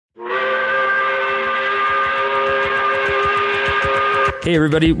Hey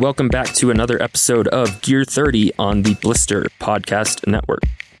everybody, welcome back to another episode of Gear 30 on the Blister Podcast Network.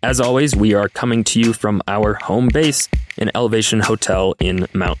 As always, we are coming to you from our home base, an Elevation Hotel in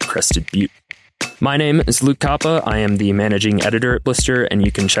Mount Crested Butte. My name is Luke Kappa. I am the managing editor at Blister, and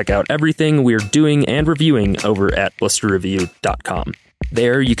you can check out everything we're doing and reviewing over at blisterreview.com.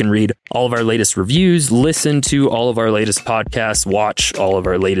 There, you can read all of our latest reviews, listen to all of our latest podcasts, watch all of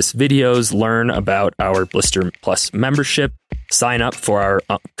our latest videos, learn about our Blister Plus membership, sign up for our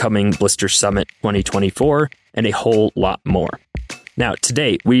upcoming Blister Summit 2024, and a whole lot more. Now,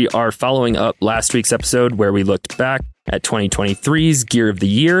 today, we are following up last week's episode where we looked back at 2023's Gear of the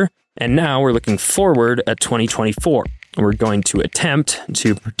Year, and now we're looking forward at 2024. We're going to attempt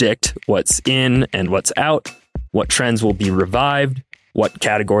to predict what's in and what's out, what trends will be revived, what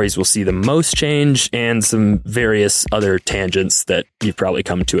categories will see the most change, and some various other tangents that you've probably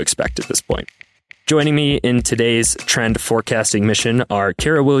come to expect at this point. Joining me in today's trend forecasting mission are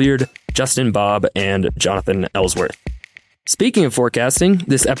Kara Williard, Justin Bob, and Jonathan Ellsworth. Speaking of forecasting,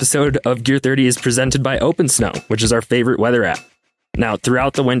 this episode of Gear 30 is presented by OpenSnow, which is our favorite weather app. Now,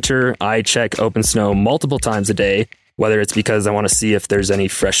 throughout the winter, I check OpenSnow multiple times a day, whether it's because I want to see if there's any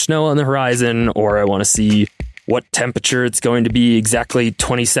fresh snow on the horizon, or I want to see what temperature it's going to be exactly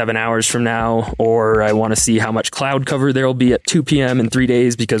 27 hours from now, or I want to see how much cloud cover there will be at 2 p.m. in 3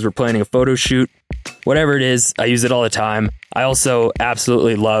 days because we're planning a photo shoot. Whatever it is, I use it all the time. I also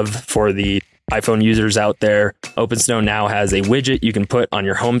absolutely love, for the iPhone users out there, OpenSnow now has a widget you can put on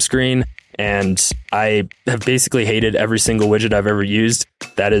your home screen, and I have basically hated every single widget I've ever used.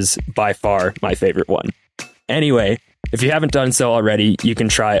 That is by far my favorite one. Anyway, if you haven't done so already, you can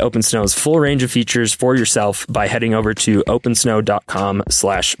try OpenSnow's full range of features for yourself by heading over to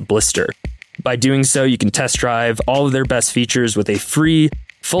opensnow.com/blister. By doing so, you can test drive all of their best features with a free,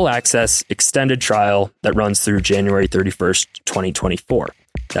 full access, extended trial that runs through January 31st, 2024.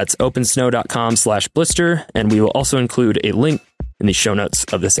 That's opensnow.com/blister, and we will also include a link in the show notes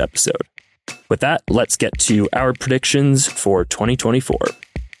of this episode. With that, let's get to our predictions for 2024.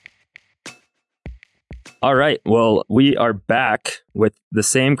 All right, well, we are back with the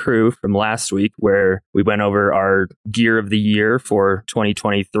same crew from last week where we went over our Gear of the Year for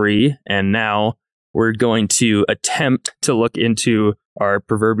 2023, and now we're going to attempt to look into our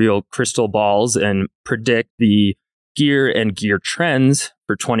proverbial crystal balls and predict the gear and gear trends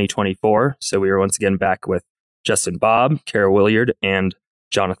for 2024. So we are once again back with Justin Bob, Kara Williard, and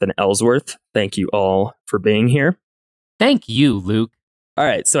Jonathan Ellsworth. Thank you all for being here. Thank you, Luke. All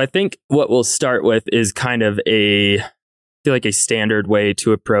right, so I think what we'll start with is kind of I feel like a standard way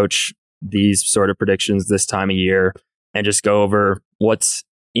to approach these sort of predictions this time of year, and just go over what's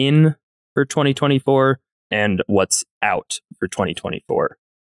in for 2024 and what's out for 2024.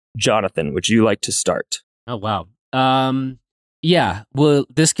 Jonathan, would you like to start? Oh, wow. Yeah, well,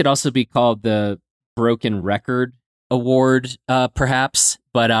 this could also be called the Broken Record Award, perhaps,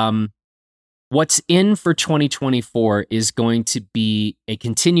 but what's in for 2024 is going to be a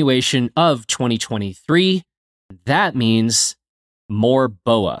continuation of 2023. That means more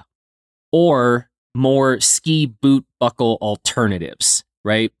BOA or more ski boot buckle alternatives,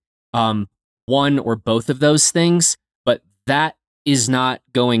 right? One or both of those things, but that is not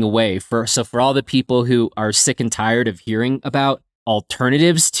going away. So for all the people who are sick and tired of hearing about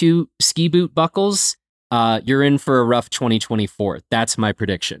alternatives to ski boot buckles, you're in for a rough 2024. That's my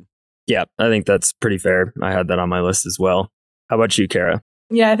prediction. Yeah, I think that's pretty fair. I had that on my list as well. How about you, Kara?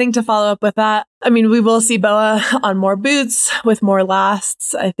 Yeah, I think to follow up with that, I mean, we will see BOA on more boots with more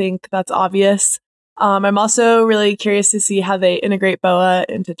lasts. I think that's obvious. I'm also really curious to see how they integrate BOA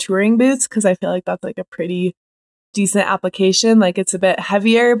into touring boots, because I feel like that's like a pretty decent application. Like, it's a bit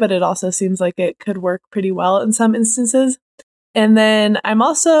heavier, but it also seems like it could work pretty well in some instances. And then I'm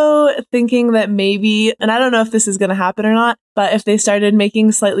also thinking that maybe, and I don't know if this is going to happen or not, but if they started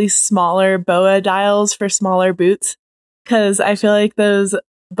making slightly smaller BOA dials for smaller boots, because I feel like those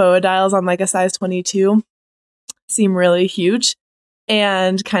BOA dials on like a size 22 seem really huge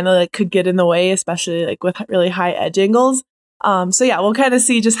and kind of like could get in the way, especially like with really high edge angles. So yeah, we'll kind of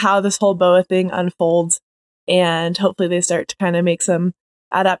see just how this whole BOA thing unfolds, and hopefully they start to kind of make some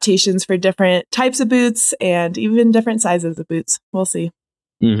adaptations for different types of boots and even different sizes of boots. We'll see.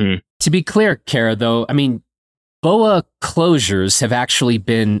 Mm-hmm. To be clear, Kara, though, I mean, BOA closures have actually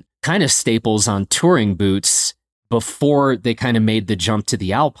been kind of staples on touring boots before they kind of made the jump to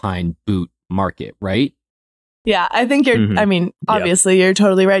the alpine boot market, right? Yeah, I think you're, I mean, obviously you're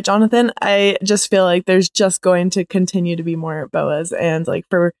totally right, Jonathan. I just feel like there's just going to continue to be more BOAs, and like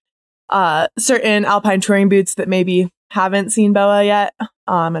for certain alpine touring boots that maybe haven't seen BOA yet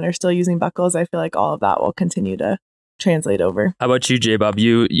and are still using buckles, I feel like all of that will continue to translate over. How about you, J-Bob?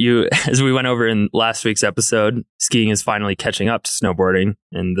 You, as we went over in last week's episode, skiing is finally catching up to snowboarding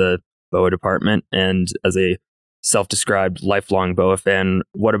in the BOA department. And as a self-described lifelong BOA fan,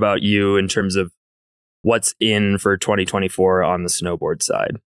 what about you in terms of what's in for 2024 on the snowboard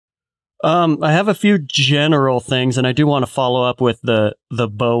side? I have a few general things, and I do want to follow up with the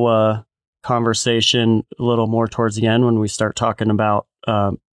BOA conversation a little more towards the end when we start talking about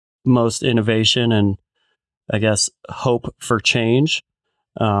most innovation and, I guess, hope for change.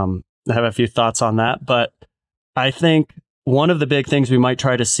 I have a few thoughts on that, but I think one of the big things we might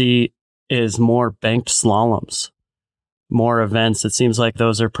try to see is more banked slaloms, more events. It seems like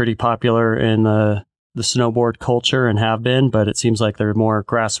those are pretty popular in the snowboard culture and have been, but it seems like there are more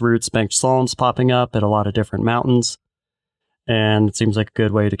grassroots banked slaloms popping up at a lot of different mountains. And it seems like a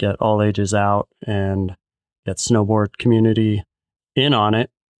good way to get all ages out and get snowboard community in on it.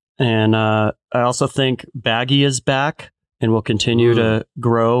 And I also think baggy is back and will continue to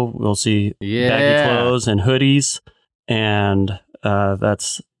grow. We'll see baggy clothes and hoodies, and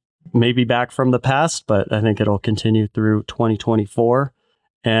that's maybe back from the past, but I think it'll continue through 2024.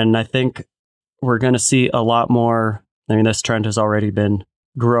 And I think we're going to see a lot more. I mean, this trend has already been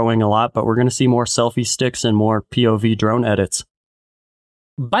growing a lot, but we're going to see more selfie sticks and more POV drone edits.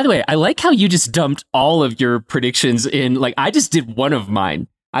 By the way, I like how you just dumped all of your predictions in. Like, I just did one of mine.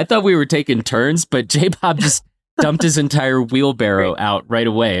 I thought we were taking turns, but J-Bob just dumped his entire wheelbarrow out right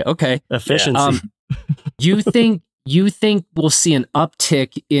away. Okay. Efficiency. You think we'll see an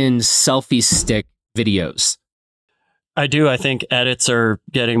uptick in selfie stick videos? I do. I think edits are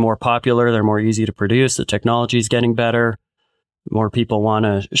getting more popular. They're more easy to produce. The technology is getting better. More people want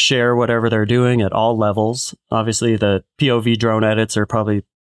to share whatever they're doing at all levels. Obviously, the POV drone edits are probably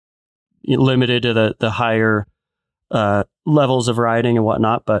limited to the higher levels of riding and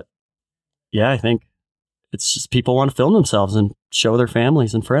whatnot. But yeah, I think it's just people want to film themselves and show their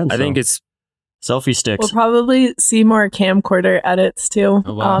families and friends. I think it's selfie sticks. We'll probably see more camcorder edits too.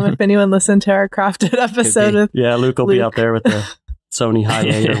 Oh, wow. If anyone listened to our crafted episode with Luke will be out there with the Sony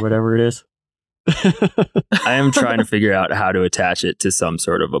Hi8 or whatever it is. I am trying to figure out how to attach it to some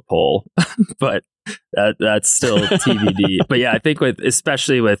sort of a pole, but that's still TBD. But yeah, I think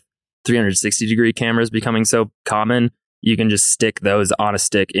especially with 360 degree cameras becoming so common, you can just stick those on a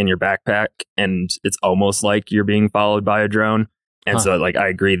stick in your backpack and it's almost like you're being followed by a drone. And so like, I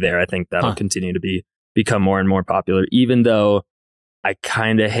agree there. I think that'll continue to become more and more popular, even though I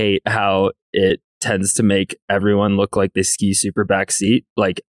kind of hate how it tends to make everyone look like they ski super backseat.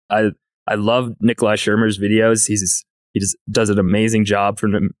 Like I love Nikolai Schirmer's videos. He just does an amazing job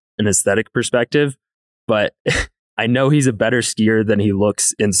from an aesthetic perspective, but I know he's a better skier than he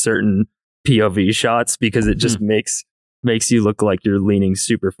looks in certain POV shots because it just makes you look like you're leaning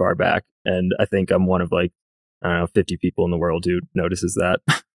super far back. And I think I'm one of 50 people in the world who notices that.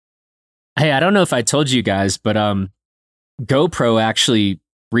 Hey, I don't know if I told you guys, but GoPro actually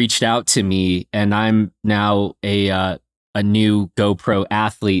reached out to me, and I'm now a new GoPro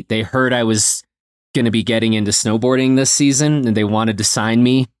athlete. They heard I was going to be getting into snowboarding this season, and they wanted to sign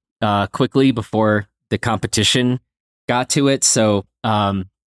me quickly before the competition got to it. So,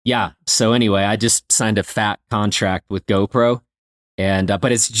 So anyway, I just signed a fat contract with GoPro, and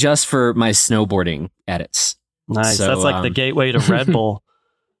but it's just for my snowboarding edits. Nice. So, that's like the gateway to Red Bull.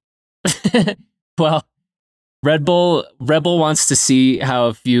 Well, Red Bull wants to see how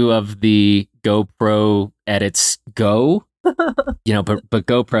a few of the GoPro edits go. But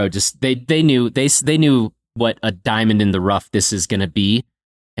GoPro just they knew what a diamond in the rough this is going to be.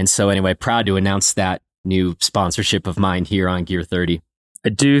 And so anyway, proud to announce that new sponsorship of mine here on Gear 30. I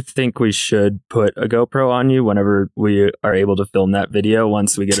do think we should put a GoPro on you whenever we are able to film that video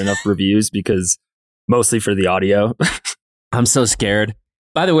once we get enough reviews, because mostly for the audio. I'm so scared.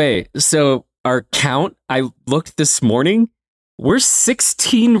 By the way, so our count, I looked this morning, we're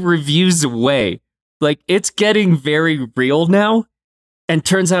 16 reviews away. Like, it's getting very real now. And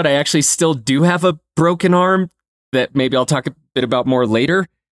turns out I actually still do have a broken arm that maybe I'll talk a bit about more later.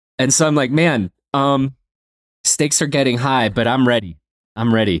 And so I'm like, man, stakes are getting high, but I'm ready.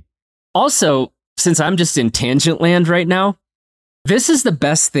 Also, since I'm just in tangent land right now, this is the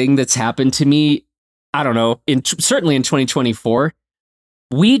best thing that's happened to me. I don't know, certainly in 2024.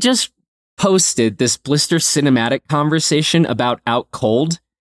 We just posted this Blister cinematic conversation about Out Cold,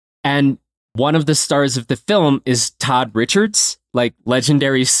 and one of the stars of the film is Todd Richards, like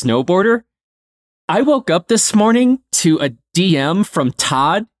legendary snowboarder. I woke up this morning to a DM from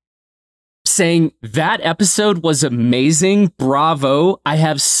Todd saying that episode was amazing. Bravo. I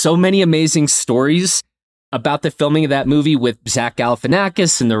have so many amazing stories about the filming of that movie with Zach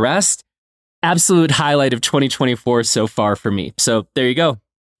Galifianakis and the rest. absolute highlight of 2024 so far for me. So there you go.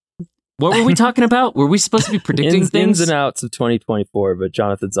 What were we talking about? Were we supposed to be predicting things? Ins and outs of 2024, but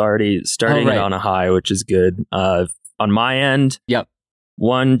Jonathan's already starting it on a high, which is good. On my end, yep.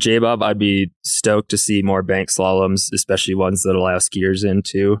 One, J-Bob, I'd be stoked to see more bank slaloms, especially ones that allow skiers in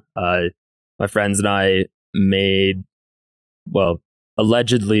too. My friends and I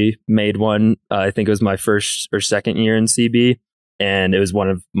allegedly made one. I think it was my first or second year in CB, and it was one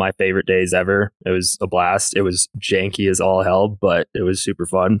of my favorite days ever. It was a blast. It was janky as all hell, but it was super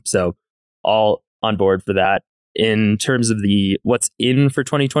fun. So all on board for that. In terms of what's in for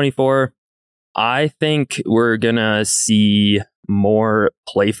 2024, I think we're going to see more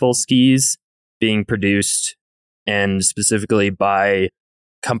playful skis being produced, and specifically by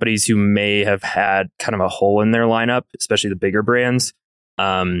companies who may have had kind of a hole in their lineup, especially the bigger brands.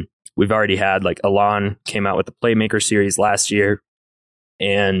 We've already had like Elan came out with the Playmaker series last year,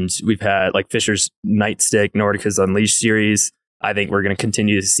 and we've had like Fischer's Nightstick, Nordica's Unleashed series. I think we're going to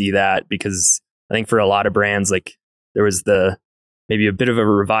continue to see that, because I think for a lot of brands, like there was maybe a bit of a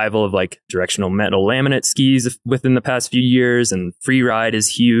revival of like directional metal laminate skis within the past few years, and Freeride is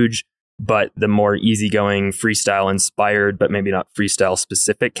huge, but the more easygoing freestyle inspired, but maybe not freestyle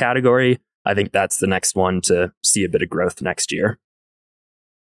specific category, I think that's the next one to see a bit of growth next year.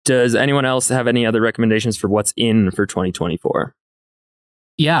 Does anyone else have any other recommendations for what's in for 2024?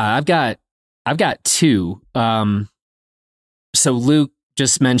 Yeah, I've got two. So Luke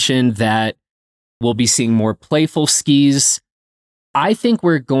just mentioned that we'll be seeing more playful skis. I think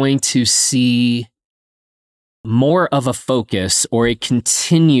we're going to see more of a focus or a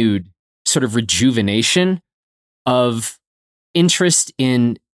continued sort of rejuvenation of interest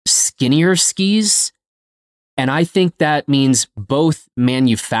in skinnier skis. And I think that means both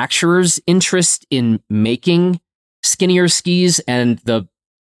manufacturers' interest in making skinnier skis and the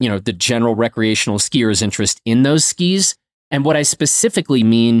general recreational skier's interest in those skis. And what I specifically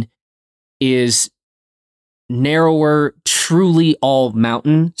mean is narrower, truly all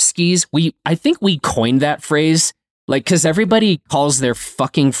mountain skis. I think we coined that phrase, like, because everybody calls their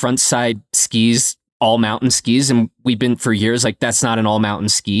fucking front side skis all mountain skis, and we've been for years like, that's not an all mountain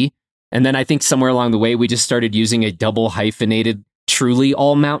ski. And then I think somewhere along the way we just started using a double hyphenated truly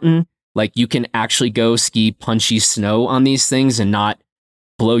all mountain. Like, you can actually go ski punchy snow on these things and not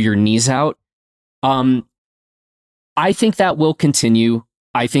blow your knees out. I think that will continue.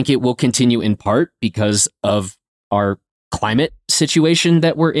 I think it will continue in part because of our climate situation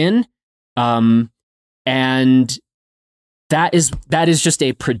that we're in. And that is just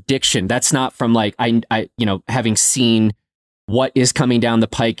a prediction. That's not from like, having seen what is coming down the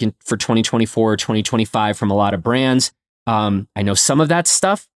pike for 2024 or 2025 from a lot of brands. I know some of that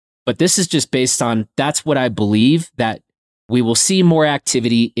stuff, but this is just based on, that's what I believe, that we will see more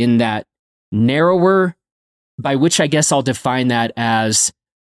activity in that narrower, by which I guess I'll define that as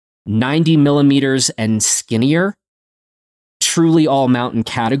 90 millimeters and skinnier, truly all mountain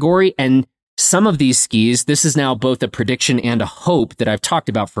category. And some of these skis, this is now both a prediction and a hope that I've talked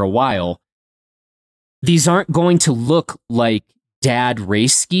about for a while. These aren't going to look like dad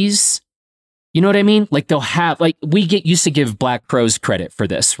race skis. You know what I mean? Like, they'll have, like, used to give Black Pros credit for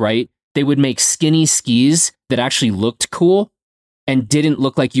this, right? They would make skinny skis that actually looked cool and didn't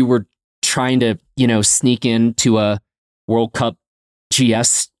look like you were trying to, sneak into a World Cup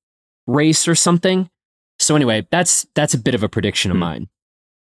GS race or something. So anyway, that's a bit of a prediction of mine.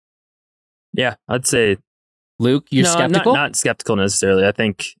 Yeah, I'd say, Luke, you're skeptical? Not skeptical necessarily. I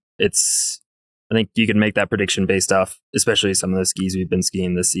think you can make that prediction based off, especially some of the skis we've been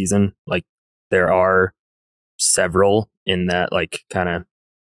skiing this season. Like, there are several in that like kind of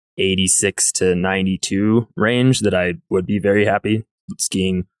 86 to 92 range that I would be very happy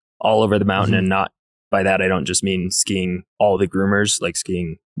skiing all over the mountain. And not by that, I don't just mean skiing all the groomers, like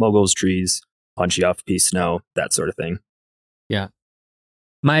skiing moguls, trees, punchy off-piste snow, that sort of thing. Yeah.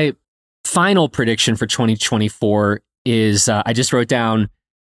 My final prediction for 2024 is, I just wrote down,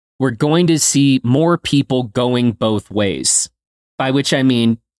 we're going to see more people going both ways, by which I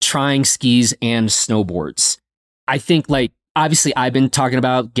mean trying skis and snowboards. I think, like, obviously I've been talking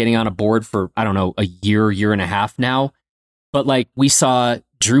about getting on a board for, I don't know, a year and a half now. But like, we saw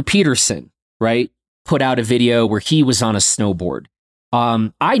Drew Peterson, right, put out a video where he was on a snowboard.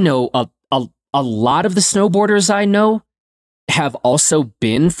 I know a lot of the snowboarders I know have also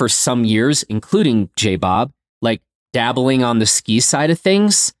been for some years, including J-Bob, like dabbling on the ski side of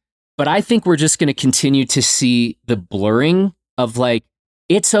things. But I think we're just going to continue to see the blurring of like,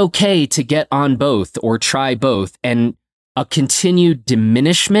 it's okay to get on both or try both, and a continued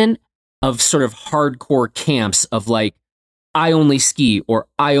diminishment of sort of hardcore camps of like, I only ski or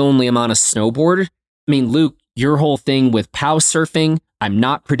I only am on a snowboard. I mean, Luke, your whole thing with POW surfing, I'm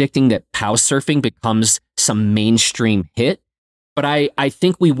not predicting that POW surfing becomes some mainstream hit, but I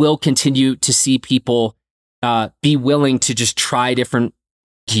think we will continue to see people be willing to just try different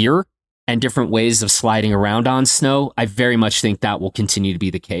gear and different ways of sliding around on snow. I very much think that will continue to be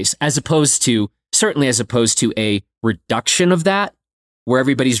the case, as opposed to a reduction of that, where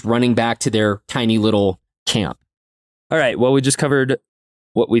everybody's running back to their tiny little camp. All right. Well, we just covered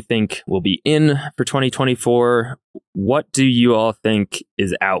what we think will be in for 2024. What do you all think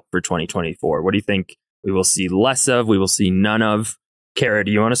is out for 2024? What do you think we will see less of? We will see none of? Kara,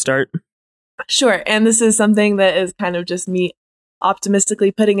 do you want to start? Sure. And this is something that is kind of just me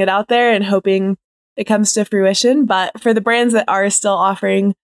optimistically putting it out there and hoping it comes to fruition. But for the brands that are still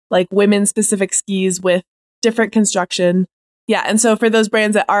offering like women specific skis with different construction. Yeah. And so for those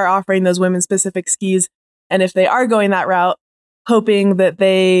brands that are offering those women specific skis, and if they are going that route, hoping that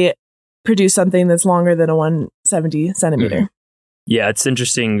they produce something that's longer than a 170 centimeter. Mm-hmm. Yeah, it's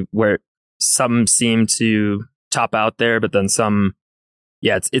interesting where some seem to top out there, but then some,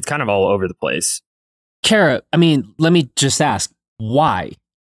 yeah, it's kind of all over the place. Kara, I mean, let me just ask, why?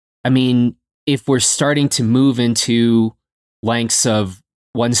 I mean, if we're starting to move into lengths of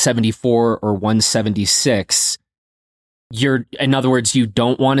 174 or 176, in other words, you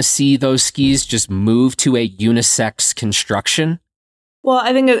don't want to see those skis just move to a unisex construction? Well,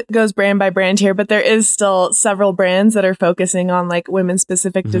 I think it goes brand by brand here, but there is still several brands that are focusing on like women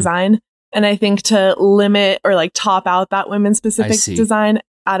specific design. And I think to limit or like top out that women specific design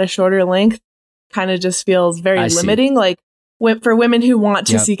at a shorter length kind of just feels very limiting. Like for women who want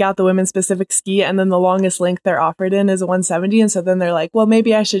to seek out the women specific ski, and then the longest length they're offered in is a 170. And so then they're like, well,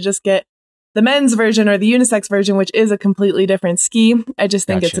 maybe I should just get the men's version or the unisex version, which is a completely different ski. I just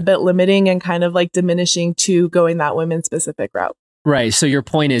think it's a bit limiting and kind of like diminishing to going that women specific route. Right. So your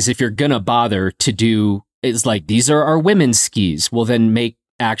point is, if you're going to bother to do, it's like, these are our women's skis, well, then make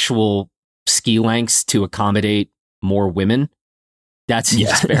actual ski lengths to accommodate more women. That's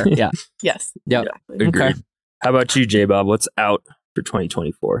fair. Yeah. Yes. Yep. Exactly. Agreed. Okay. How about you, J-Bob? What's out for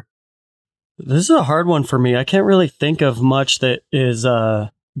 2024? This is a hard one for me. I can't really think of much that is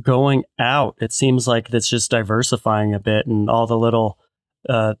going out. It seems like it's just diversifying a bit, and all the little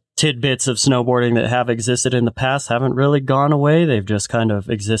tidbits of snowboarding that have existed in the past haven't really gone away. They've just kind of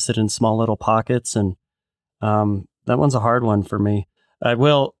existed in small little pockets, and that one's a hard one for me. I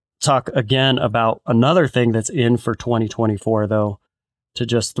will talk again about another thing that's in for 2024, though, to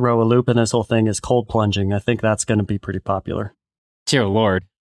just throw a loop in this whole thing, is cold plunging. I think that's going to be pretty popular. Dear Lord.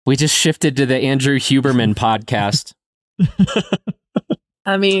 We just shifted to the Andrew Huberman podcast.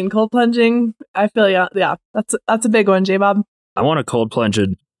 I mean, cold plunging, I feel yeah, that's a big one, J-Bob. I want a cold plunge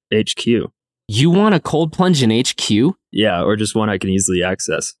in HQ. You want a cold plunge in HQ? Yeah, or just one I can easily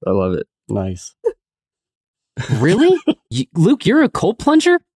access. I love it. Nice. Really? Luke, you're a cold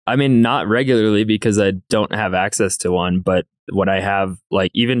plunger? I mean, not regularly because I don't have access to one, but when I have,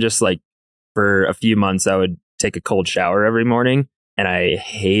 like, even just like for a few months, I would take a cold shower every morning, and I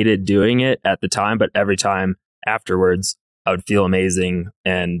hated doing it at the time, but every time afterwards, I would feel amazing,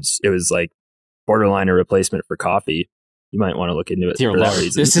 and it was like borderline a replacement for coffee. You might want to look into it. Dear for Lord, that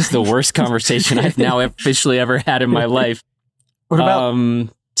reason. this is the worst conversation I've now officially ever had in my life. What about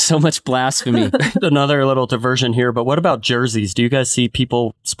so much blasphemy? another little diversion here, but what about jerseys? Do you guys see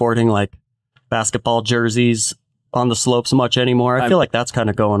people sporting like basketball jerseys on the slopes much anymore? I feel like that's kind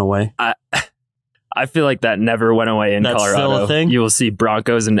of going away. I feel like that never went away in That's Colorado. still a thing? You will see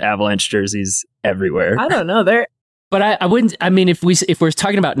Broncos and Avalanche jerseys everywhere. I don't know. But I wouldn't. I mean, if we're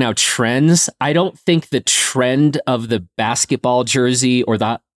talking about now trends, I don't think the trend of the basketball jersey or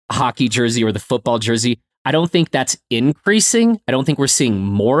the hockey jersey or the football jersey, I don't think that's increasing. I don't think we're seeing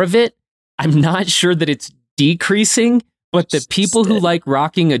more of it. I'm not sure that it's decreasing, but the people who like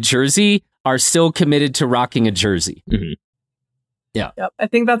rocking a jersey are still committed to rocking a jersey. Mm-hmm. Yeah. Yep. I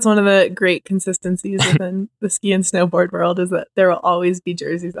think that's one of the great consistencies within the ski and snowboard world, is that there will always be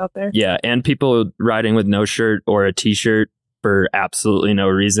jerseys out there. Yeah, and people riding with no shirt or a t-shirt for absolutely no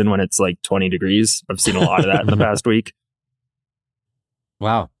reason when it's like 20 degrees. I've seen a lot of that in the past week.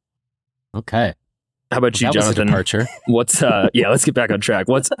 Wow. Okay. How about you, That was a Jonathan? departure. What's let's get back on track.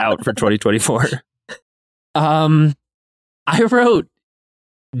 What's out for 2024? I wrote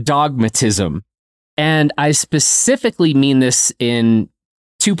dogmatism, and I specifically mean this in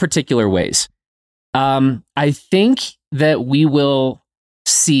two particular ways. I think that we will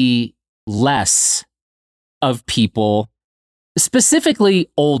see less of people, specifically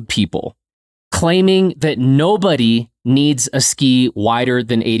old people, claiming that nobody needs a ski wider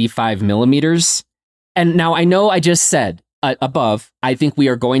than 85 millimeters. And now I know I just said above, I think we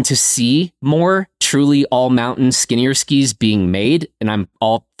are going to see more truly all mountain skinnier skis being made, and I'm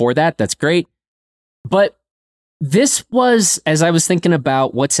all for that. That's great. But this was, as I was thinking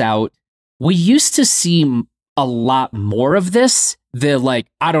about what's out, we used to see a lot more of this.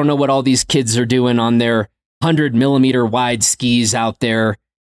 I don't know what all these kids are doing on their 100mm wide skis out there.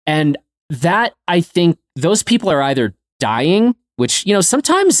 And that, I think those people are either dying, which,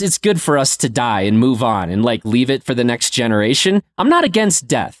 sometimes it's good for us to die and move on and leave it for the next generation. I'm not against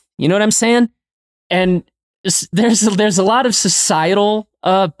death. You know what I'm saying? And there's a lot of societal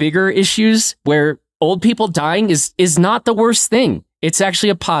bigger issues where old people dying is not the worst thing. It's actually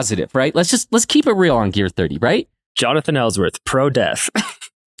a positive, right? Let's keep it real on Gear 30, right? Jonathan Ellsworth, pro-death.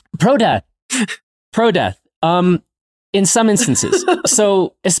 Pro-death. Pro-death. In some instances.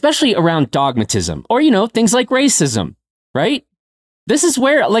 So, especially around dogmatism or, things like racism, right? This is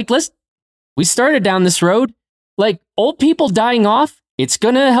where, we started down this road. Old people dying off, it's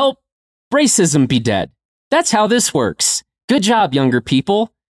going to help racism be dead. That's how this works. Good job, younger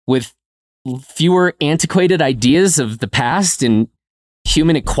people, with fewer antiquated ideas of the past and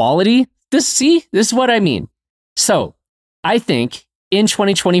human equality. This is what I mean. So, I think in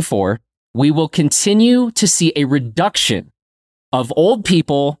 2024, we will continue to see a reduction of old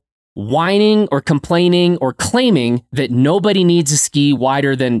people whining or complaining or claiming that nobody needs a ski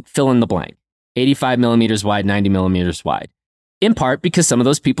wider than fill in the blank, 85mm wide, 90mm wide, in part because some of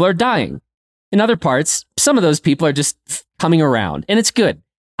those people are dying. In other parts, some of those people are just coming around, and it's good.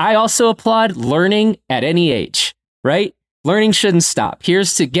 I also applaud learning at any age, right? Learning shouldn't stop.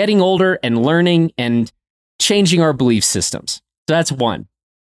 Here's to getting older and learning and changing our belief systems. So that's one.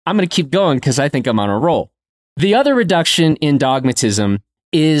 I'm going to keep going because I think I'm on a roll. The other reduction in dogmatism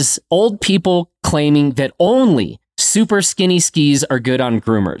is old people claiming that only super skinny skis are good on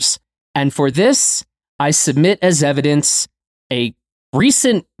groomers. And for this, I submit as evidence a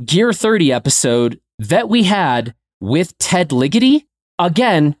recent Gear 30 episode that we had with Ted Ligety.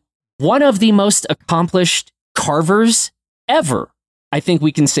 Again, one of the most accomplished carvers ever, I think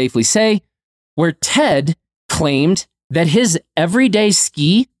we can safely say, where Ted claimed that his everyday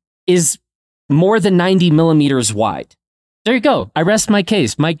ski is more than 90mm wide. There you go. I rest my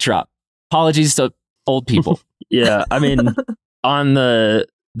case. Mic drop. Apologies to old people. Yeah, I mean, on the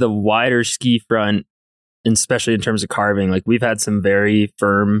wider ski front, and especially in terms of carving, we've had some very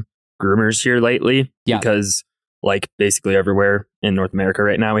firm groomers here lately. Yeah. Because basically everywhere in North America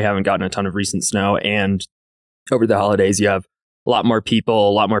right now, we haven't gotten a ton of recent snow, and over the holidays, you have a lot more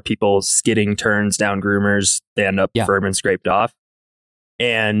people skidding turns down groomers. They end up firm and scraped off.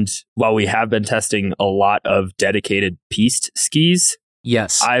 And while we have been testing a lot of dedicated piste skis,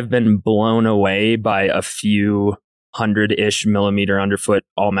 yes, I've been blown away by a few 100-ish millimeter underfoot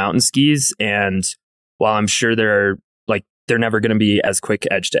all mountain skis. And while I'm sure they're never going to be as quick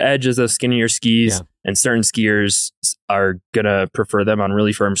edge to edge as those skinnier skis, and certain skiers are going to prefer them on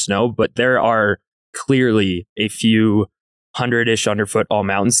really firm snow, but there are clearly a few 100-ish underfoot all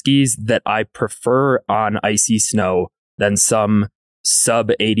mountain skis that I prefer on icy snow than some sub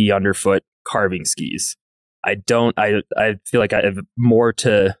 80 underfoot carving skis. I feel like I have more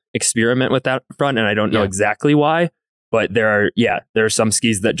to experiment with that front, and I don't know exactly why, but there are some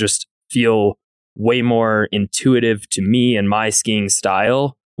skis that just feel way more intuitive to me and my skiing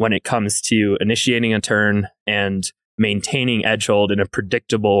style when it comes to initiating a turn and maintaining edge hold in a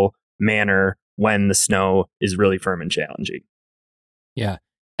predictable manner when the snow is really firm and challenging. Yeah.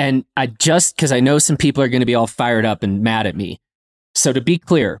 And because I know some people are going to be all fired up and mad at me. So to be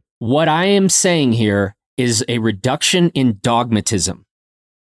clear, what I am saying here is a reduction in dogmatism.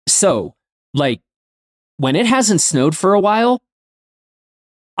 So, when it hasn't snowed for a while,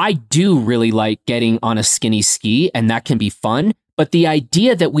 I do really like getting on a skinny ski, and that can be fun. But the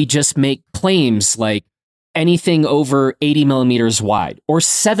idea that we just make claims like anything over 80mm wide or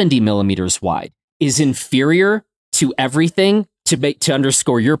 70mm wide is inferior to everything, to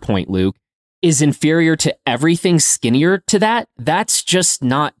underscore your point, Luke, is inferior to everything skinnier to that, that's just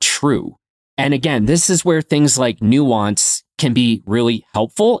not true. And again, this is where things like nuance can be really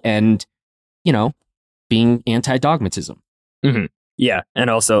helpful and, being anti-dogmatism. Mm-hmm. Yeah. And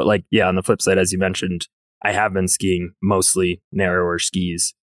also, on the flip side, as you mentioned, I have been skiing mostly narrower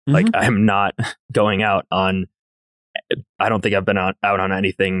skis. Mm-hmm. I'm not going out on, I don't think I've been out on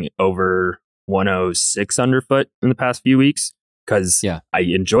anything over 106 underfoot in the past few weeks. Because I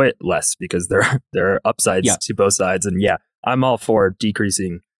enjoy it less because there are upsides to both sides. And I'm all for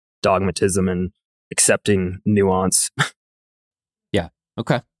decreasing dogmatism and accepting nuance. Yeah.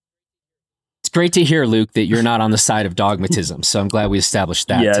 Okay. It's great to hear, Luke, that you're not on the side of dogmatism. So I'm glad we established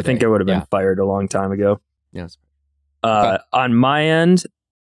that. Yeah, today. I think I would have been fired a long time ago. Yes. On my end,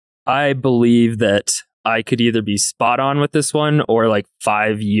 I believe that I could either be spot on with this one or like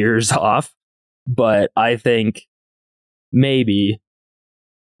 5 years off. But I think maybe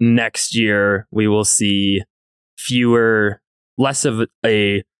next year we will see less of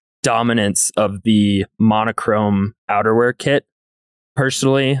a dominance of the monochrome outerwear kit.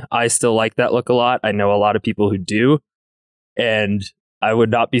 Personally, I still like that look a lot. I know a lot of people who do. And I would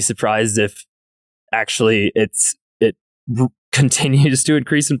not be surprised if actually it continues to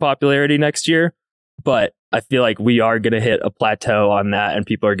increase in popularity next year. But I feel like we are going to hit a plateau on that, and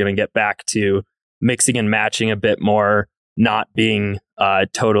people are going to get back to mixing and matching a bit more, not being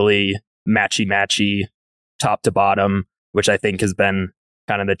totally matchy top to bottom, which I think has been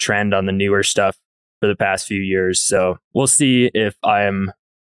kind of the trend on the newer stuff for the past few years. So we'll see if I am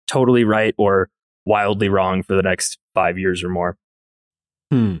totally right or wildly wrong for the next 5 years or more.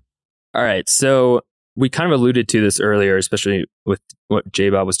 All right. So we kind of alluded to this earlier, especially with what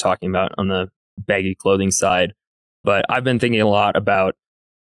J-Bob was talking about on the baggy clothing side. But I've been thinking a lot about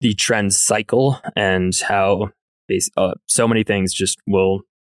the trend cycle and how so many things just will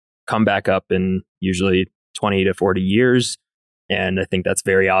come back up in usually 20 to 40 years. And I think that's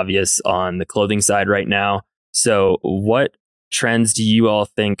very obvious on the clothing side right now. So what trends do you all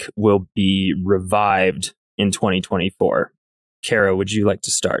think will be revived in 2024? Kara, would you like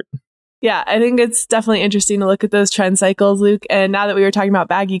to start? Yeah, I think it's definitely interesting to look at those trend cycles, Luke. And now that we were talking about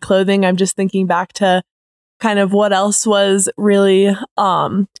baggy clothing, I'm just thinking back to kind of what else was really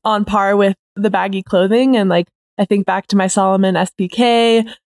on par with the baggy clothing. And like, I think back to my Salomon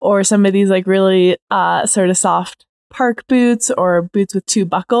SPK or some of these like really sort of soft park boots or boots with 2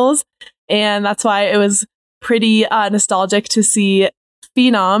 buckles. And that's why it was pretty nostalgic to see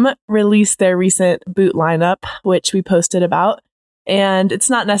Phenom release their recent boot lineup, which we posted about. And it's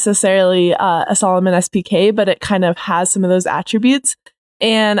not necessarily a Salomon SPK, but it kind of has some of those attributes.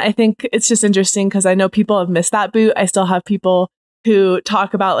 And I think it's just interesting because I know people have missed that boot. I still have people who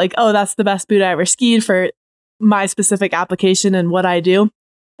talk about like, oh, that's the best boot I ever skied for my specific application and what I do.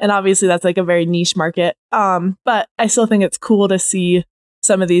 And obviously that's like a very niche market. But I still think it's cool to see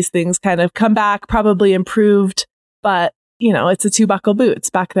some of these things kind of come back, probably improved, but you know, it's a 2-buckle boot. It's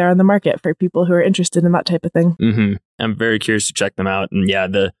back there on the market for people who are interested in that type of thing. Mm-hmm. I'm very curious to check them out. And yeah,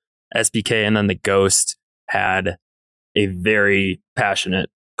 the SPK and then the Ghost had a very passionate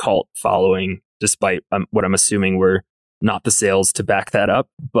cult following, despite what I'm assuming were not the sales to back that up.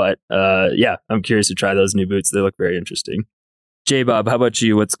 But yeah, I'm curious to try those new boots. They look very interesting. J-Bob, how about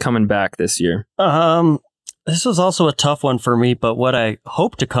you? What's coming back this year? This was also a tough one for me, but what I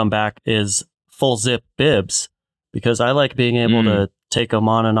hope to come back is full zip bibs, because I like being able to take them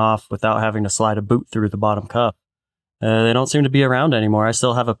on and off without having to slide a boot through the bottom cuff. They don't seem to be around anymore. I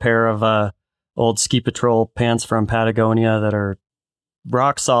still have a pair of old Ski Patrol pants from Patagonia that are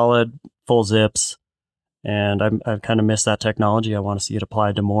rock solid, full zips, and I've kind of missed that technology. I want to see it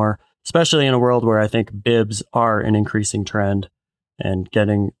applied to more, especially in a world where I think bibs are an increasing trend and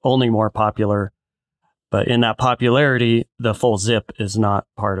getting only more popular. But in that popularity, the full zip is not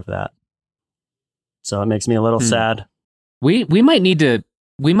part of that. So it makes me a little sad. We might need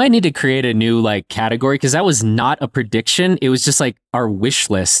to create a new like category, because that was not a prediction. It was just like our wish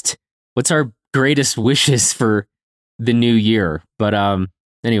list. What's our greatest wishes for the new year? But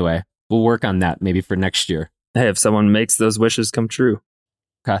anyway, we'll work on that maybe for next year. Hey, if someone makes those wishes come true.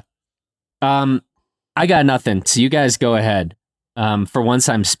 Okay. I got nothing. So you guys go ahead. For once,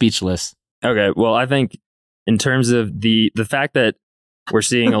 I'm speechless. Okay. Well, I think in terms of the fact that we're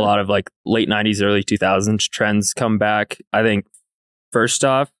seeing a lot of like late 90s, early 2000s trends come back, I think first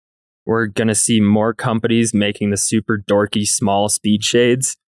off, we're going to see more companies making the super dorky small speed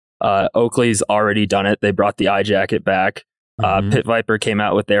shades. Oakley's already done it. They brought the iJacket back. Pit Viper came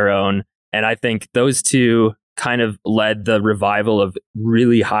out with their own. And I think those two kind of led the revival of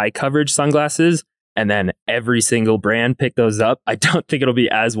really high coverage sunglasses. And then every single brand picked those up. I don't think it'll be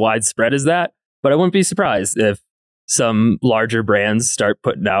as widespread as that, but I wouldn't be surprised if some larger brands start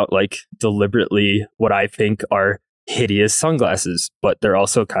putting out like deliberately what I think are hideous sunglasses, but they're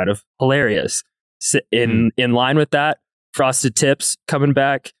also kind of hilarious. In line with that, frosted tips coming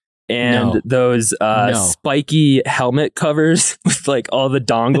back, and those spiky helmet covers with like all the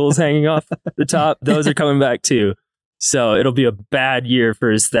dongles hanging off the top. Those are coming back too. So it'll be a bad year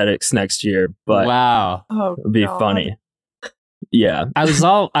for aesthetics next year, but wow, it'll be funny. Yeah, I was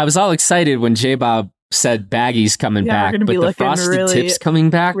all excited when J-Bob said baggies coming back, but the frosted tips coming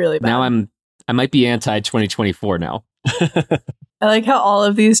back. Really bad. Now I might be anti 2024 now. I like how all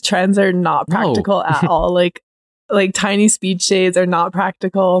of these trends are not practical at all. Like tiny speed shades are not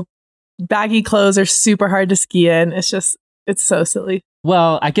practical. baggy clothes are super hard to ski in. It's so silly.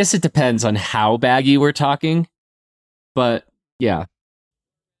 Well, I guess it depends on how baggy we're talking. But yeah.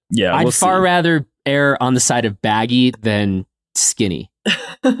 Yeah, I'd far rather err on the side of baggy than skinny.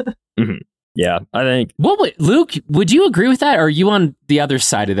 Mm-hmm. Yeah, I think. Luke, would you agree with that? Or are you on the other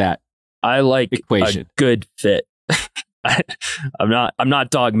side of that? I like equation. A good fit. I'm not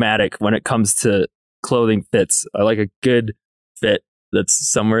dogmatic when it comes to clothing fits. I like a good fit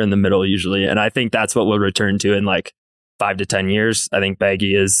that's somewhere in the middle usually, and I think that's what we'll return to in like 5 to 10 years. I think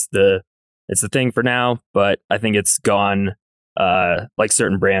baggy is the thing for now, but I think it's gone. Like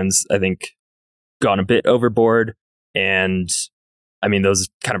certain brands, I think gone a bit overboard, and I mean those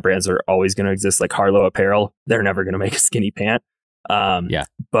kind of brands are always going to exist. Like Harlow Apparel, they're never going to make a skinny pant.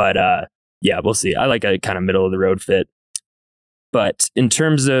 But we'll see. I like a kind of middle of the road fit. But in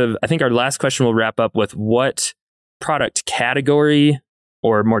terms of, I think our last question will wrap up with what product category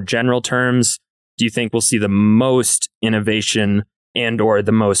or more general terms do you think we'll see the most innovation and or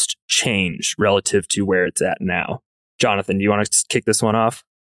the most change relative to where it's at now? Jonathan, do you want to kick this one off?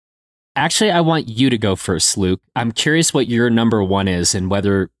 Actually, I want you to go first, Luke. I'm curious what your number one is and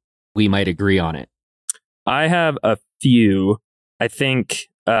whether we might agree on it. I have a few. I think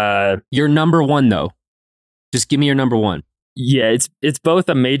your number one, though. Just give me your number one. Yeah, it's both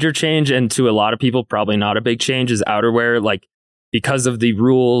a major change and to a lot of people probably not a big change is outerwear. Like because of the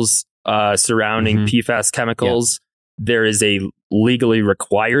rules surrounding PFAS chemicals, there is a legally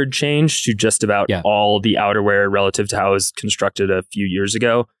required change to just about all the outerwear relative to how it was constructed a few years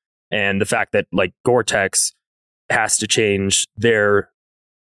ago. And the fact that like Gore-Tex has to change their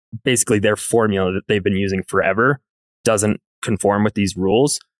formula that they've been using forever doesn't conform with these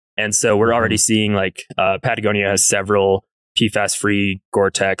rules. And so we're already seeing like Patagonia has several PFAS-free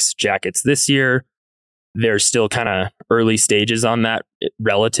Gore-Tex jackets this year. There's still kind of early stages on that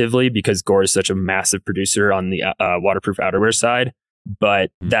relatively because Gore is such a massive producer on the waterproof outerwear side.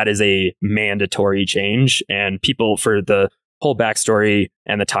 But that is a mandatory change. And people, for the whole backstory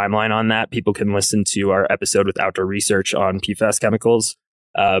and the timeline on that, people can listen to our episode with Outdoor Research on PFAS chemicals.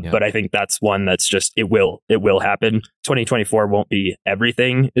 But I think that's one that's just, it will happen. 2024 won't be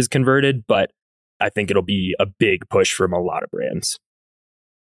everything is converted, but I think it'll be a big push from a lot of brands.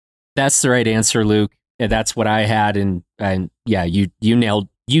 That's the right answer, Luke. That's what I had. And yeah, you nailed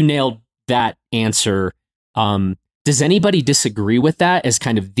that answer. Does anybody disagree with that as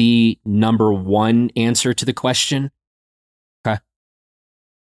kind of the number one answer to the question? Okay.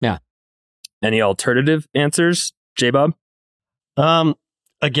 Yeah. Any alternative answers, J-Bob?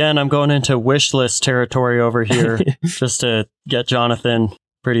 Again, I'm going into wish list territory over here just to get Jonathan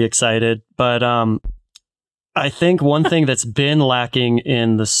pretty excited. But I think one thing that's been lacking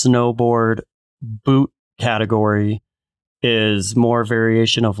in the snowboard boot category is more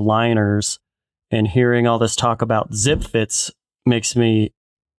variation of liners. And hearing all this talk about zip fits makes me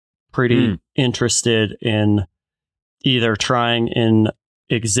pretty interested in either trying an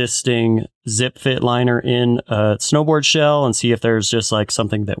existing zip fit liner in a snowboard shell and see if there's just like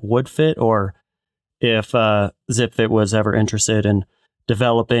something that would fit, or if Zip Fit was ever interested in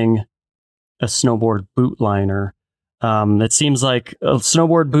developing a snowboard boot liner. It seems like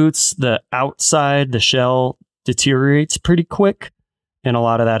snowboard boots, the outside, the shell deteriorates pretty quick. And a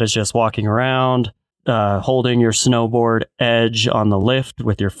lot of that is just walking around, holding your snowboard edge on the lift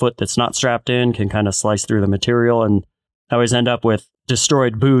with your foot that's not strapped in can kind of slice through the material. And I always end up with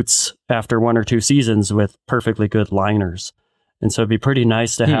destroyed boots after 1 or 2 seasons with perfectly good liners. And so it'd be pretty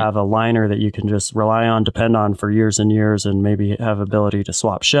nice to have a liner that you can just rely on, depend on for years and years, and maybe have ability to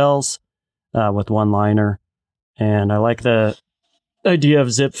swap shells with one liner. And I like the idea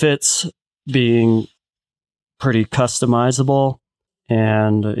of zip fits being pretty customizable.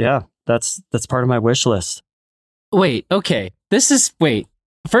 And yeah, that's part of my wish list. Wait, okay.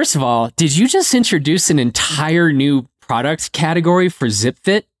 First of all, did you just introduce an entire new product category for Zip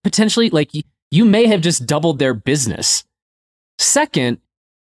Fit potentially? Like you may have just doubled their business. Second,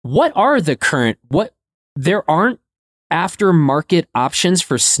 there aren't aftermarket options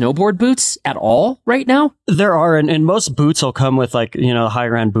for snowboard boots at all right now? There are, and most boots will come with like, the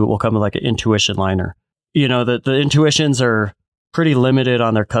higher end boot will come with like an Intuition liner. The Intuitions are pretty limited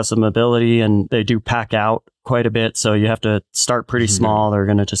on their customability and they do pack out quite a bit. So you have to start pretty small. They're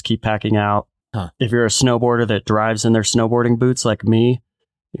going to just keep packing out. If you're a snowboarder that drives in their snowboarding boots like me,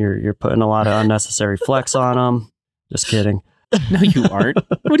 you're putting a lot of unnecessary flex on them. Just kidding. No, you aren't.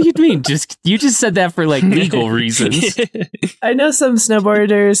 What do you mean? You just said that for like legal reasons. I know some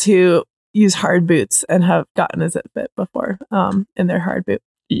snowboarders who use hard boots and have gotten a zip fit before in their hard boot.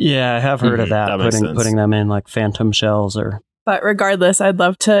 Yeah, I have heard of that. Putting them in like phantom shells or But regardless, I'd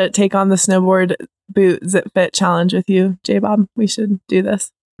love to take on the snowboard boot zip fit challenge with you, J-Bob. We should do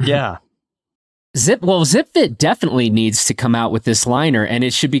this. Yeah. ZipFit definitely needs to come out with this liner, and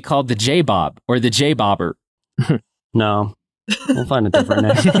it should be called the J-Bob or the J-Bobber. No, we'll find a different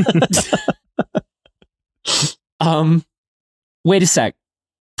name. Wait a sec.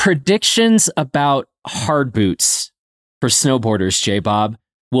 Predictions about hard boots for snowboarders, J-Bob.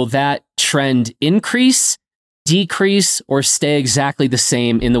 Will that trend increase, decrease, or stay exactly the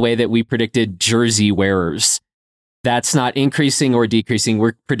same in the way that we predicted jersey wearers? That's not increasing or decreasing.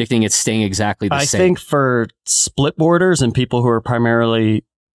 We're predicting it's staying exactly the same. I think for split boarders and people who are primarily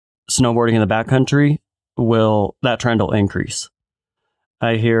snowboarding in the backcountry, that trend will increase.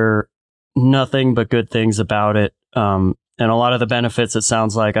 I hear nothing but good things about it. And a lot of the benefits, it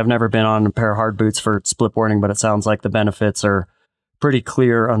sounds like, I've never been on a pair of hard boots for split boarding, but it sounds like the benefits are pretty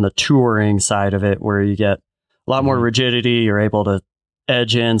clear on the touring side of it, where you get a lot more rigidity. You're able to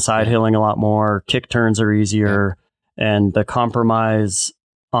edge in, side hilling a lot more. Kick turns are easier. And the compromise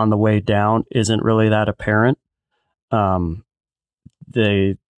on the way down isn't really that apparent.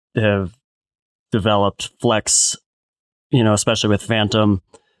 They have developed flex, especially with Phantom,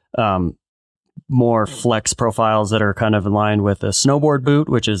 more flex profiles that are kind of in line with a snowboard boot,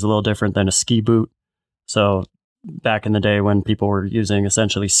 which is a little different than a ski boot. So back in the day when people were using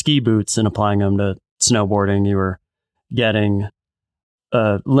essentially ski boots and applying them to snowboarding, you were getting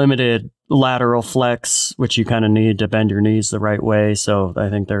a limited lateral flex, which you kind of need to bend your knees the right way. So I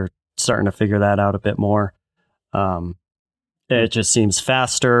think they're starting to figure that out a bit more. It just seems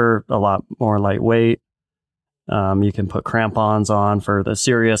faster, a lot more lightweight. You can put crampons on for the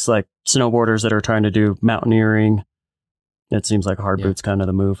serious like snowboarders that are trying to do mountaineering. It seems like a hard boot's kind of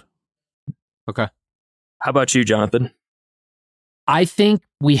the move. Okay. How about you, Jonathan? I think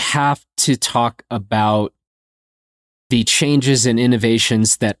we have to talk about the changes and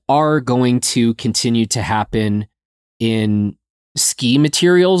innovations that are going to continue to happen in ski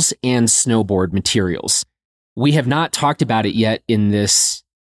materials and snowboard materials. We have not talked about it yet in this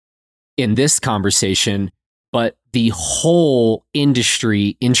conversation, but the whole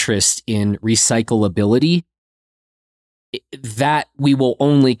industry interest in recyclability, that we will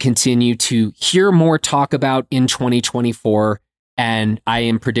only continue to hear more talk about in 2024. And I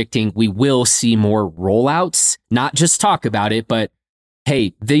am predicting we will see more rollouts, not just talk about it, but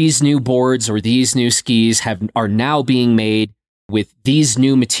hey, these new boards or these new skis are now being made with these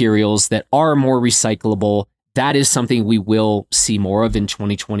new materials that are more recyclable. That is something we will see more of in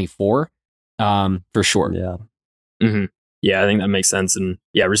 2024, for sure. Yeah. Mm-hmm. Yeah, I think that makes sense. And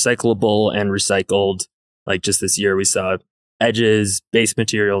yeah, recyclable and recycled. Like just this year, we saw edges, base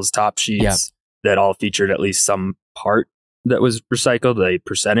materials, top sheets that all featured at least some part that was recycled, a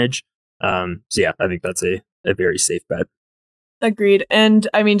percentage. So yeah, I think that's a very safe bet. Agreed. And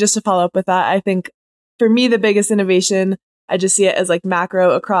I mean, just to follow up with that, I think for me, the biggest innovation, I just see it as like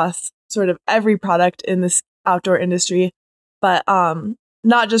macro across sort of every product in this outdoor industry, but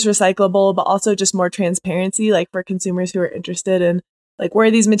not just recyclable, but also just more transparency, like for consumers who are interested in like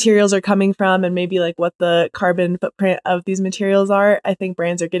where these materials are coming from and maybe like what the carbon footprint of these materials are. I think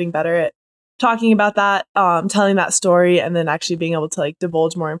brands are getting better at talking about that, telling that story, and then actually being able to like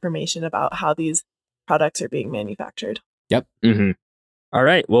divulge more information about how these products are being manufactured. Yep. Mm-hmm. All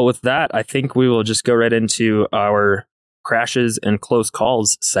right. Well, with that, I think we will just go right into our crashes and close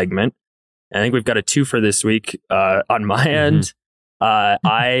calls segment. I think we've got a 2 for this week. On my end,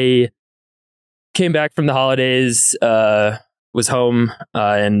 I came back from the holidays, was home,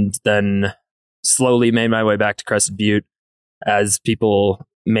 and then slowly made my way back to Crested Butte. As people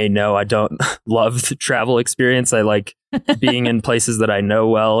may know, I don't love the travel experience. I like being in places that I know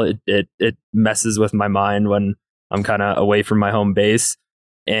well. It messes with my mind when I'm kind of away from my home base.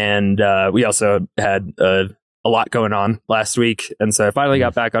 And we also had a lot going on last week. And so I finally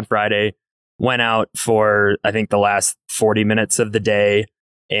got back on Friday, went out for, I think, the last 40 minutes of the day,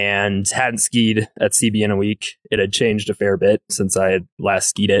 and hadn't skied at CB in a week. It had changed a fair bit since I had last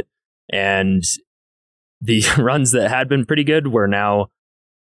skied it. And the runs that had been pretty good were now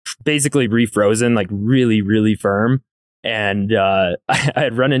basically refrozen, like really, really firm. And I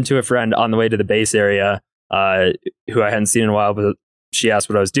had run into a friend on the way to the base area who I hadn't seen in a while, but she asked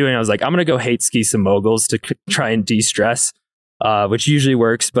what I was doing. I was like, I'm going to go hate ski some moguls to try and de-stress, which usually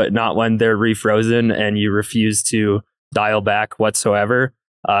works, but not when they're refrozen and you refuse to dial back whatsoever.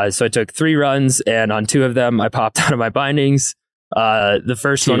 So I took 3 runs, and on 2 of them, I popped out of my bindings. The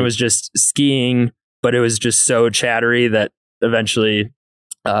first one was just skiing, but it was just so chattery that eventually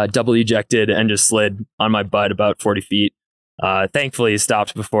double ejected and just slid on my butt about 40 feet. Thankfully,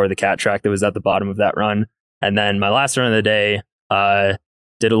 stopped before the cat track that was at the bottom of that run. And then my last run of the day,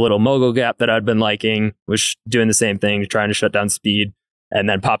 did a little mogul gap that I'd been liking, was doing the same thing, trying to shut down speed, and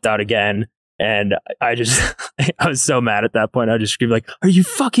then popped out again. And I was so mad at that point. I just screamed like, "Are you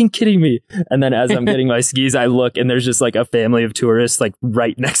fucking kidding me?" And then as I'm getting my skis, I look and there's just like a family of tourists like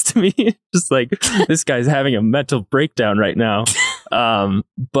right next to me. Just like, this guy's having a mental breakdown right now.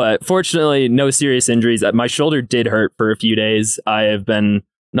 But fortunately, no serious injuries. My shoulder did hurt for a few days. I have been,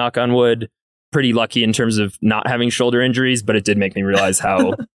 knock on wood, pretty lucky in terms of not having shoulder injuries, but it did make me realize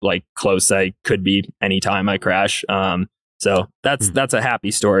how like close I could be anytime I crash. So that's a happy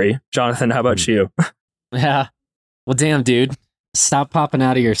story. Jonathan, how about you? Yeah. Well, damn, dude, stop popping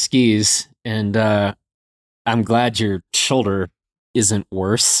out of your skis. And I'm glad your shoulder isn't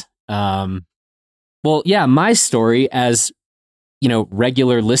worse. Well, yeah, my story, as you know,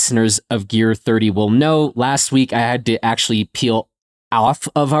 regular listeners of Gear 30 will know, last week I had to actually peel off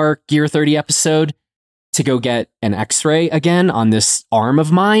of our Gear 30 episode to go get an x-ray again on this arm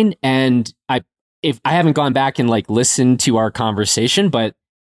of mine. And if I haven't gone back and like listened to our conversation, but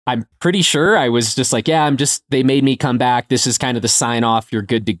I'm pretty sure I was just like, yeah, they made me come back. This is kind of the sign off. You're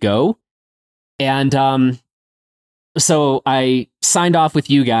good to go. And so I signed off with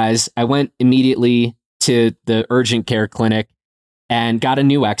you guys. I went immediately to the urgent care clinic and got a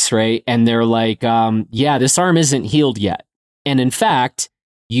new x-ray. And they're like, yeah, this arm isn't healed yet. And in fact,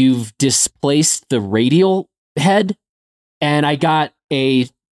 you've displaced the radial head. And I got a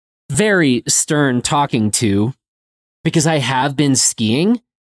very stern talking to, because I have been skiing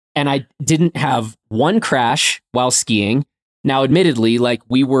and I didn't have one crash while skiing. Now, admittedly, like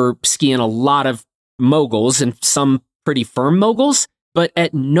we were skiing a lot of moguls and some pretty firm moguls, but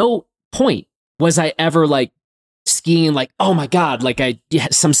at no point was I ever like skiing like, oh my God, like I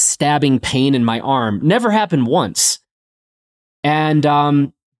had some stabbing pain in my arm. Never happened once. And,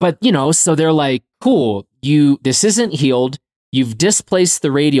 but you know, so they're like, cool, this isn't healed. You've displaced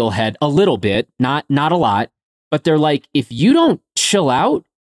the radial head a little bit, not a lot, but they're like, if you don't chill out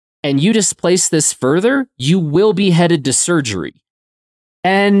and you displace this further, you will be headed to surgery.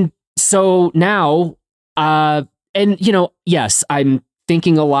 And so now, and you know, yes, I'm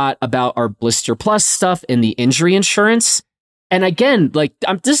thinking a lot about our Blister Plus stuff and the injury insurance. And again, like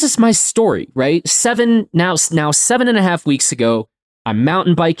this is my story, right? 7.5 weeks ago, I'm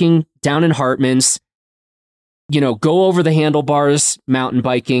mountain biking down in Hartman's, you know, go over the handlebars, mountain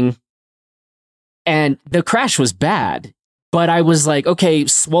biking. And the crash was bad, but I was like, okay,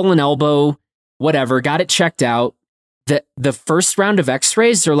 swollen elbow, whatever, got it checked out. The first round of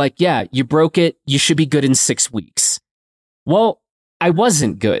x-rays, they're like, yeah, you broke it. You should be good in 6 weeks. Well, I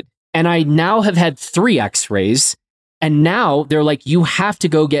wasn't good. And I now have had 3 x-rays. And now they're like, you have to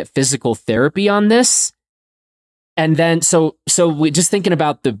go get physical therapy on this. And then, so we just thinking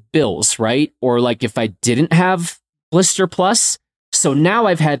about the bills, right? Or like if I didn't have Blister Plus. So now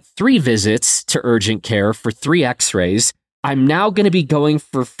I've had 3 visits to urgent care for 3 x-rays. I'm now going to be going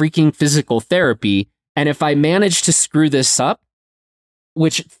for freaking physical therapy. And if I manage to screw this up,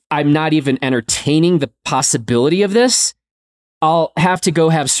 which I'm not even entertaining the possibility of this, I'll have to go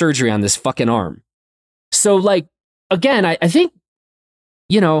have surgery on this fucking arm. So like, again, I think,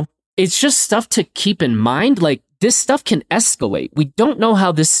 you know, it's just stuff to keep in mind. Like this stuff can escalate. We don't know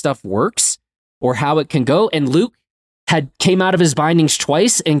how this stuff works or how it can go. And Luke came out of his bindings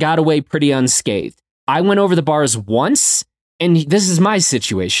twice and got away pretty unscathed. I went over the bars once and this is my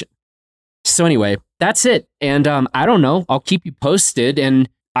situation. So anyway, that's it. And I don't know. I'll keep you posted. And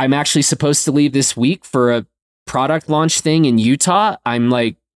I'm actually supposed to leave this week for a product launch thing in Utah. I'm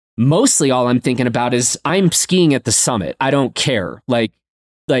like, mostly all I'm thinking about is I'm skiing at the summit. I don't care. Like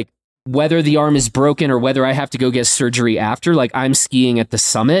whether the arm is broken or whether I have to go get surgery after, like I'm skiing at the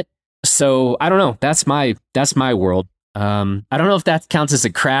summit. So I don't know. That's my world. I don't know if that counts as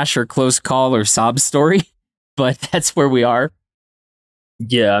a crash or close call or sob story, but that's where we are.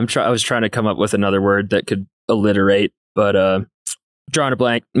 Yeah, I was trying to come up with another word that could alliterate, but drawing a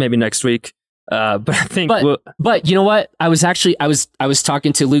blank. Maybe next week. But I think, but you know what? I was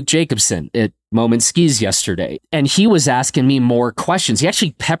talking to Luke Jacobson at Moment Skis yesterday, and he was asking me more questions. He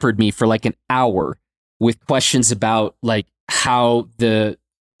actually peppered me for like an hour with questions about like how the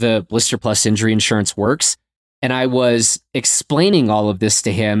Blister Plus injury insurance works. And I was explaining all of this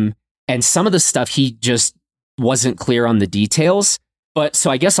to him, and some of the stuff he just wasn't clear on the details. But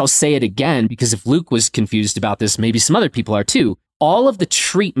so I guess I'll say it again, because if Luke was confused about this, maybe some other people are too. All of the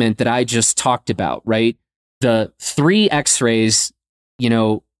treatment that I just talked about, right? The 3 x-rays, you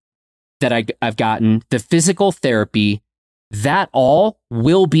know, that I've gotten, the physical therapy, that all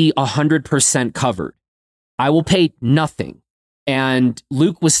will be 100% covered. I will pay nothing. And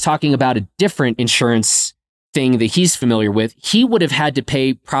Luke was talking about a different insurance thing that he's familiar with, he would have had to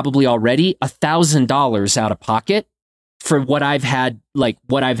pay probably already $1,000 out of pocket for what I've had,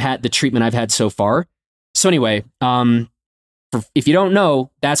 the treatment I've had so far. So anyway, if you don't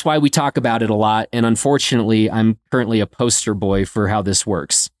know, that's why we talk about it a lot. And unfortunately, I'm currently a poster boy for how this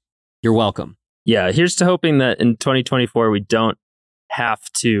works. You're welcome. Yeah, here's to hoping that in 2024, we don't have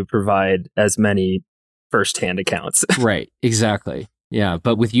to provide as many firsthand accounts. Right, exactly. Yeah,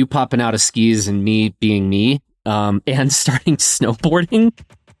 but with you popping out of skis and me being me, and starting snowboarding,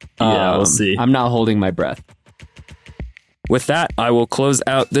 we'll see. I'm not holding my breath. With that, I will close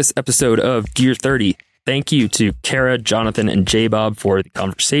out this episode of Gear 30. Thank you to Kara, Jonathan, and J-Bob for the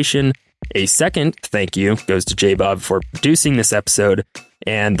conversation. A second thank you goes to J-Bob for producing this episode.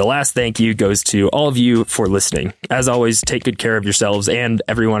 And the last thank you goes to all of you for listening. As always, take good care of yourselves and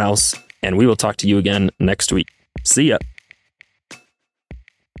everyone else. And we will talk to you again next week. See ya.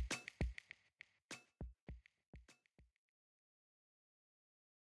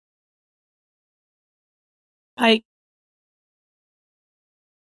 Bye.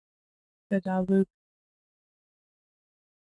 Good job, Luke.